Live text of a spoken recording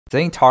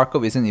Saying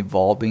Tarkov isn't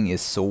evolving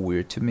is so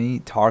weird to me.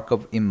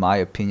 Tarkov, in my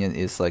opinion,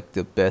 is like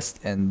the best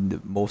and the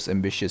most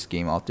ambitious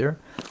game out there.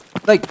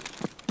 Like,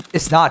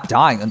 it's not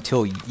dying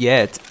until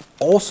yet.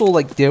 Also,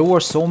 like, there were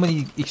so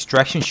many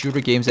extraction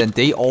shooter games and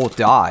they all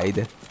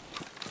died.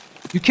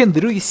 You can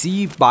literally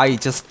see by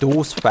just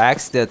those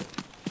facts that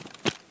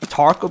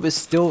Tarkov is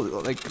still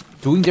like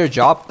doing their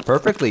job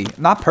perfectly.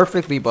 Not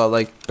perfectly, but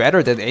like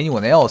better than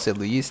anyone else at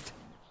least.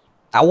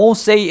 I won't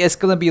say it's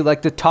gonna be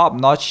like the top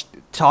notch,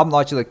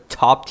 like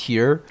top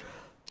tier,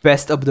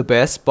 best of the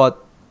best,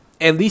 but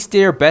at least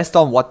they're best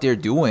on what they're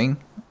doing.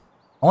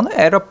 I wanna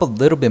add up a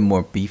little bit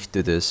more beef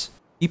to this.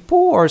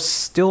 People are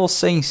still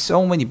saying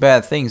so many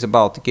bad things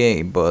about the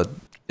game, but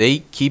they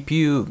keep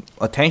you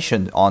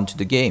attention onto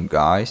the game,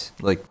 guys.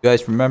 Like, you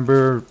guys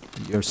remember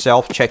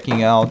yourself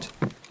checking out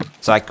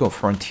Psycho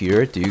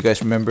Frontier? Do you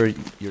guys remember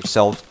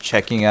yourself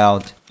checking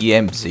out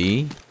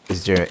EMZ?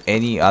 Is there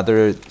any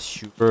other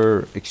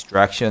super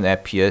extraction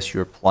FPS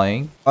you're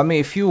playing? I mean,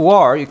 if you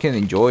are, you can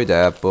enjoy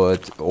that,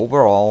 but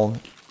overall,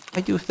 I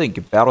do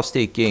think Battle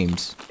State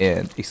Games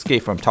and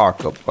Escape from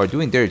Tarkov are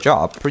doing their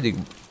job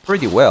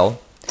pretty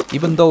well.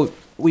 Even though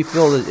we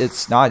feel that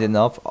it's not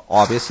enough,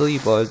 obviously,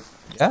 but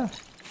yeah,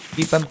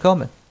 keep them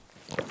coming.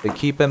 They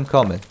keep them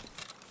coming.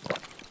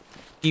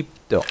 Keep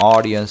the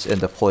audience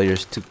and the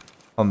players to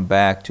come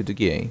back to the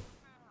game.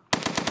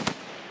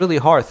 Really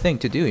hard thing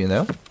to do, you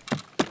know?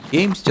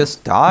 Games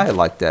just die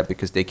like that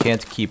because they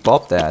can't keep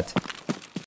up that